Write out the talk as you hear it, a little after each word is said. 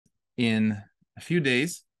in a few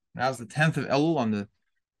days. Now's the 10th of Elul on the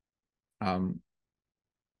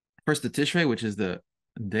first of Tishrei, which is the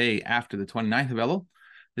day after the 29th of Elul.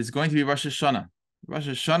 Is going to be Rosh Hashana. Rosh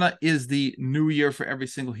Hashana is the new year for every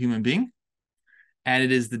single human being. And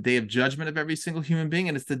it is the day of judgment of every single human being.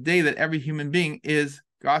 And it's the day that every human being is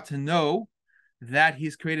got to know that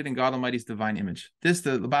he's created in God Almighty's divine image. This,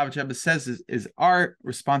 the Lubavitch Rebbe says, is our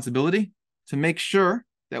responsibility to make sure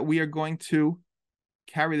that we are going to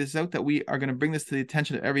carry this out, that we are going to bring this to the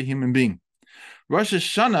attention of every human being. Rosh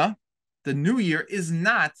Hashanah, the new year, is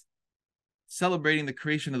not celebrating the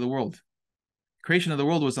creation of the world. Creation of the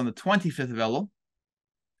world was on the 25th of Elul.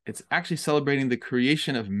 It's actually celebrating the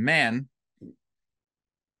creation of man.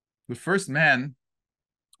 The first man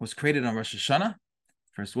was created on Rosh Hashanah.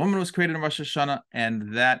 First woman was created on Rosh Hashanah,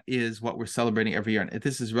 and that is what we're celebrating every year. And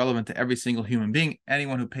this is relevant to every single human being.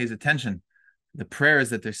 Anyone who pays attention, the prayers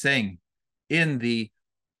that they're saying in the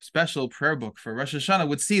special prayer book for Rosh Hashanah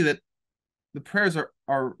would see that the prayers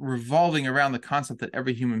are revolving around the concept that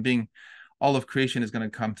every human being, all of creation, is going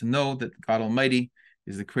to come to know that God Almighty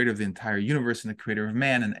is the creator of the entire universe and the creator of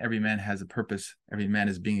man, and every man has a purpose. Every man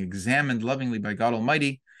is being examined lovingly by God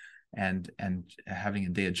Almighty, and having a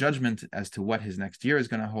day of judgment as to what his next year is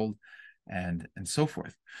going to hold, and so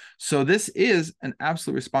forth. So this is an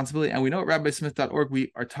absolute responsibility. And we know at RabbiSmith.org,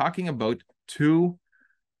 we are talking about two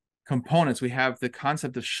components. We have the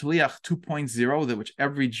concept of Shliach 2.0, that which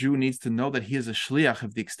every Jew needs to know that he is a Shliach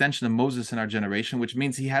of the extension of Moses in our generation, which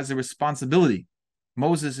means he has a responsibility.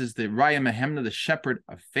 Moses is the Raya Mehemna, the shepherd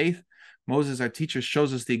of faith. Moses, our teacher,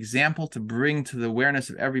 shows us the example to bring to the awareness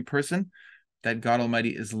of every person that God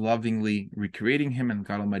Almighty is lovingly recreating him, and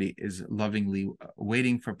God Almighty is lovingly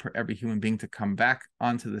waiting for every human being to come back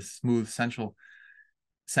onto the smooth central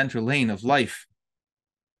lane of life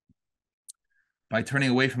by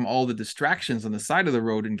turning away from all the distractions on the side of the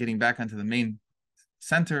road and getting back onto the main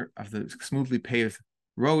center of the smoothly paved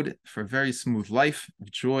road for a very smooth life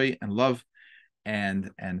of joy and love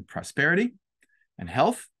and prosperity and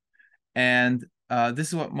health. And this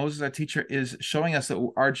is what Moses, our teacher, is showing us,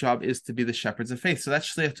 that our job is to be the shepherds of faith. So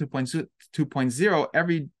that's Shliach 2.0.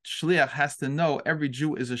 Every Shliach has to know every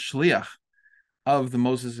Jew is a Shliach of the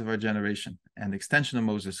Moses of our generation and extension of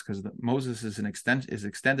Moses, because Moses is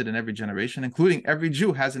extended in every generation, including every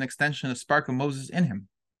Jew has an extension, a spark of Moses in him.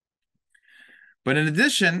 But in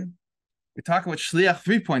addition, we talk about Shliach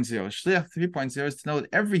 3.0. Shliach 3.0 is to know that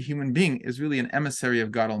every human being is really an emissary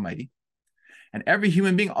of God Almighty. And every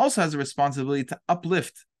human being also has a responsibility to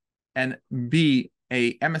uplift and be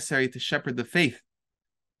an emissary to shepherd the faith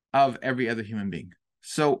of every other human being.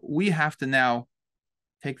 So we have to now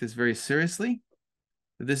take this very seriously.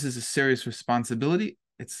 This is a serious responsibility.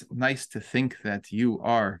 It's nice to think that you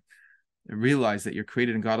realize that you're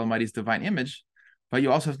created in God Almighty's divine image, but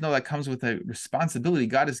you also have to know that comes with a responsibility.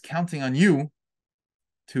 God is counting on you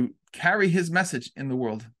to carry his message in the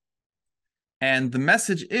world. And the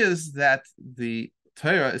message is that the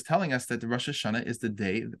Torah is telling us that the Rosh Hashanah is the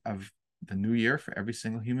day of the new year for every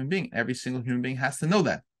single human being. Every single human being has to know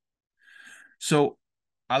that. So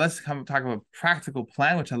let's talk about a practical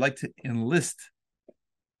plan, which I'd like to enlist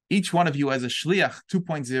each one of you as a Shliach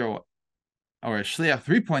 2.0 or a Shliach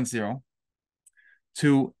 3.0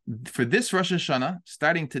 for this Rosh Hashanah,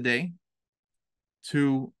 starting today,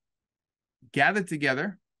 to gather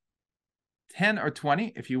together 10 or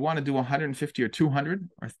 20. If you want to do 150 or 200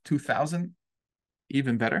 or 2,000,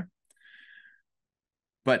 even better.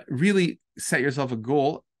 But really set yourself a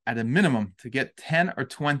goal at a minimum to get 10 or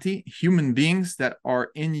 20 human beings that are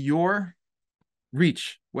in your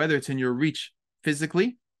reach, whether it's in your reach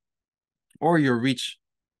physically or your reach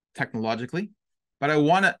technologically. But I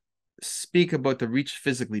want to speak about the reach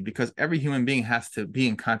physically, because every human being has to be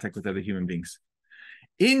in contact with other human beings.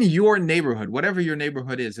 In your neighborhood, whatever your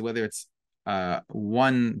neighborhood is, whether it's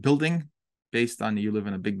one building based on you live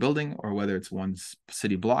in a big building, or whether it's one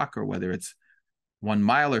city block, or whether it's 1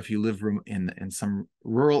 mile, or if you live in some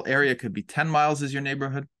rural area, it could be 10 miles is your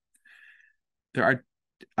neighborhood. I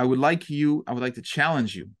would like to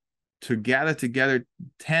challenge you to gather together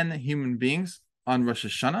 10 human beings on Rosh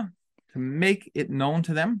Hashanah, to make it known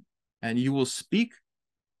to them, and you will speak.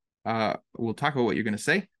 We'll talk about what you're going to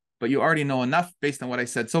say, but you already know enough based on what I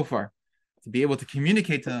said so far to be able to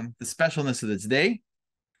communicate to them the specialness of this day,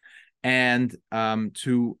 and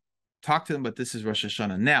to talk to them. But this is Rosh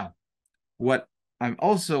Hashanah. Now, what I'm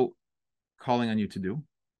also calling on you to do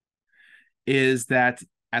is that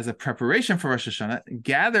as a preparation for Rosh Hashanah,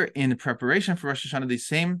 gather in preparation for Rosh Hashanah these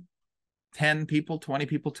same 10 people, 20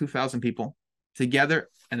 people, 2,000 people together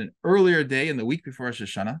in an earlier day in the week before Rosh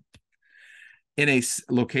Hashanah, in a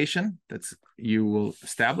location that's you will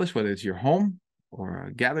establish, whether it's your home or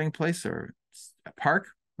a gathering place or a park,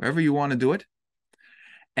 wherever you want to do it.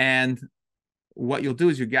 And what you'll do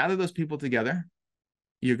is you gather those people together.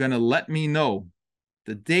 You're going to let me know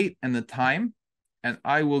the date and the time, and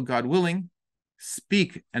I will, God willing,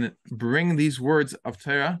 speak and bring these words of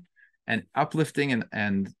Torah and uplifting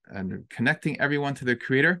and connecting everyone to their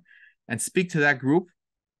Creator, and speak to that group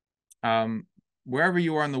wherever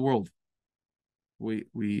you are in the world.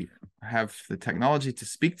 We have the technology to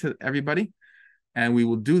speak to everybody, and we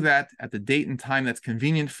will do that at the date and time that's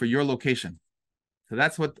convenient for your location. So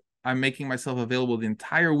that's what I'm making myself available the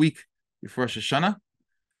entire week before Rosh Hashanah,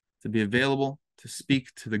 to be available to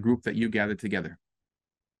speak to the group that you gathered together.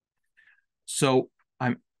 So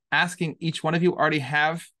I'm asking each one of you, already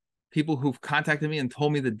have people who've contacted me and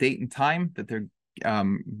told me the date and time that they're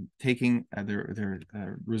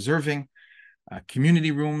reserving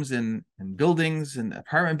community rooms in buildings and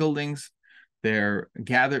apartment buildings. They're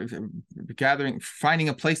gathering, finding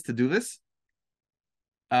a place to do this.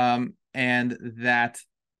 And that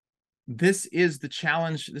this is the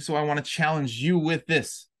challenge. This is why I want to challenge you with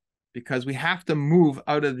this, because we have to move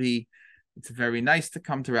out of it's very nice to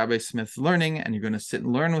come to Rabbi Smith's learning, and you're going to sit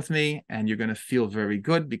and learn with me, and you're going to feel very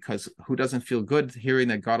good, because who doesn't feel good hearing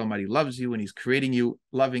that God Almighty loves you and He's creating you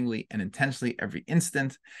lovingly and intentionally every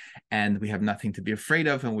instant, and we have nothing to be afraid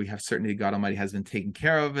of, and we have certainty God Almighty has been taking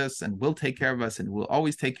care of us and will take care of us and will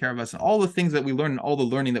always take care of us, and all the things that we learn and all the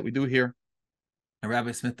learning that we do here at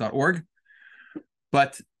rabbismith.org.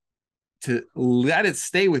 But to let it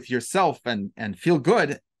stay with yourself and feel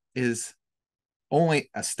good is only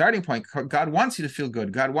a starting point. God wants you to feel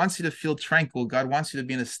good. God wants you to feel tranquil. God wants you to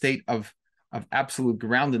be in a state of absolute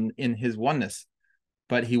ground in His oneness.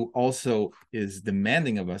 But He also is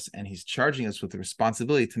demanding of us, and He's charging us with the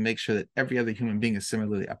responsibility to make sure that every other human being is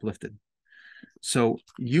similarly uplifted. So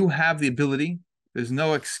you have the ability. There's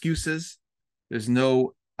no excuses. There's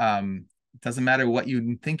no it doesn't matter what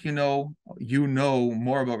you think you know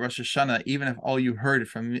more about Rosh Hashanah. Even if all you heard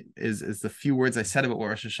from me is the few words I said about what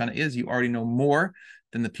Rosh Hashanah is, you already know more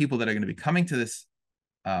than the people that are going to be coming to this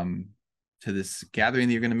gathering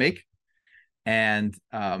that you're going to make. And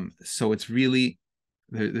so it's really,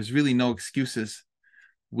 there's really no excuses.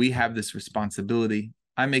 We have this responsibility.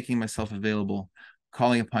 I'm making myself available,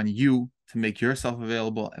 calling upon you to make yourself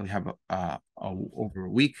available. And we have over a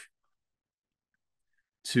week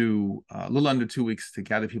to a little under 2 weeks to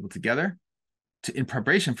gather people together in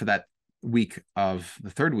preparation for that week of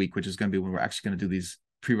the third week, which is going to be when we're actually going to do these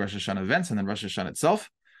pre-Rosh Hashanah events and then Rosh Hashanah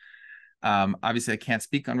itself. Obviously, I can't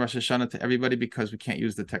speak on Rosh Hashanah to everybody because we can't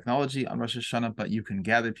use the technology on Rosh Hashanah, but you can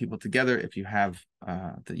gather people together if you have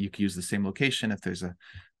that you can use the same location. If there's a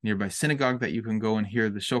nearby synagogue that you can go and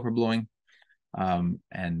hear the shofar blowing,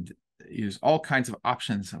 and use all kinds of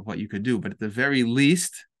options of what you could do. But at the very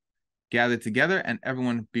least, gather together and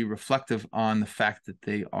everyone be reflective on the fact that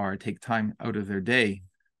they take time out of their day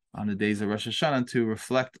on the days of Rosh Hashanah to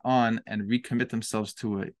reflect on and recommit themselves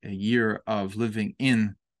to a year of living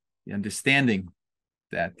in the understanding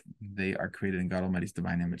that they are created in God Almighty's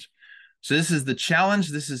divine image. So this is the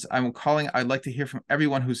challenge. I'd like to hear from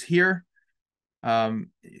everyone who's here.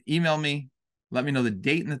 Email me, let me know the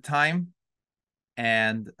date and the time.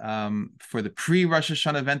 And for the pre-Rosh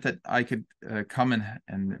Hashanah event, that I could come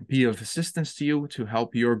and be of assistance to you to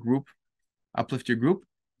help your group, uplift your group.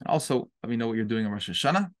 And also let me know what you're doing on Rosh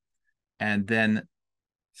Hashanah. And then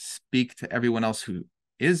speak to everyone else who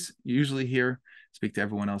is usually here, speak to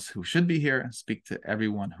everyone else who should be here, and speak to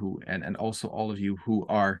everyone and also all of you who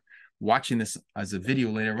are watching this as a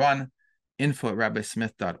video later on,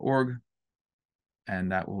 info@rabbismith.org.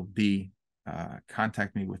 And that will be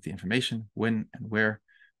contact me with the information when and where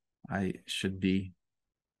I should be.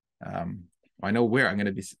 I know where I'm going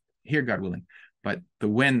to be here, God willing, but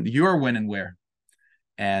your when and where,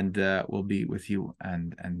 and we'll be with you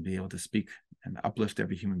and be able to speak and uplift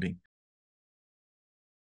every human being.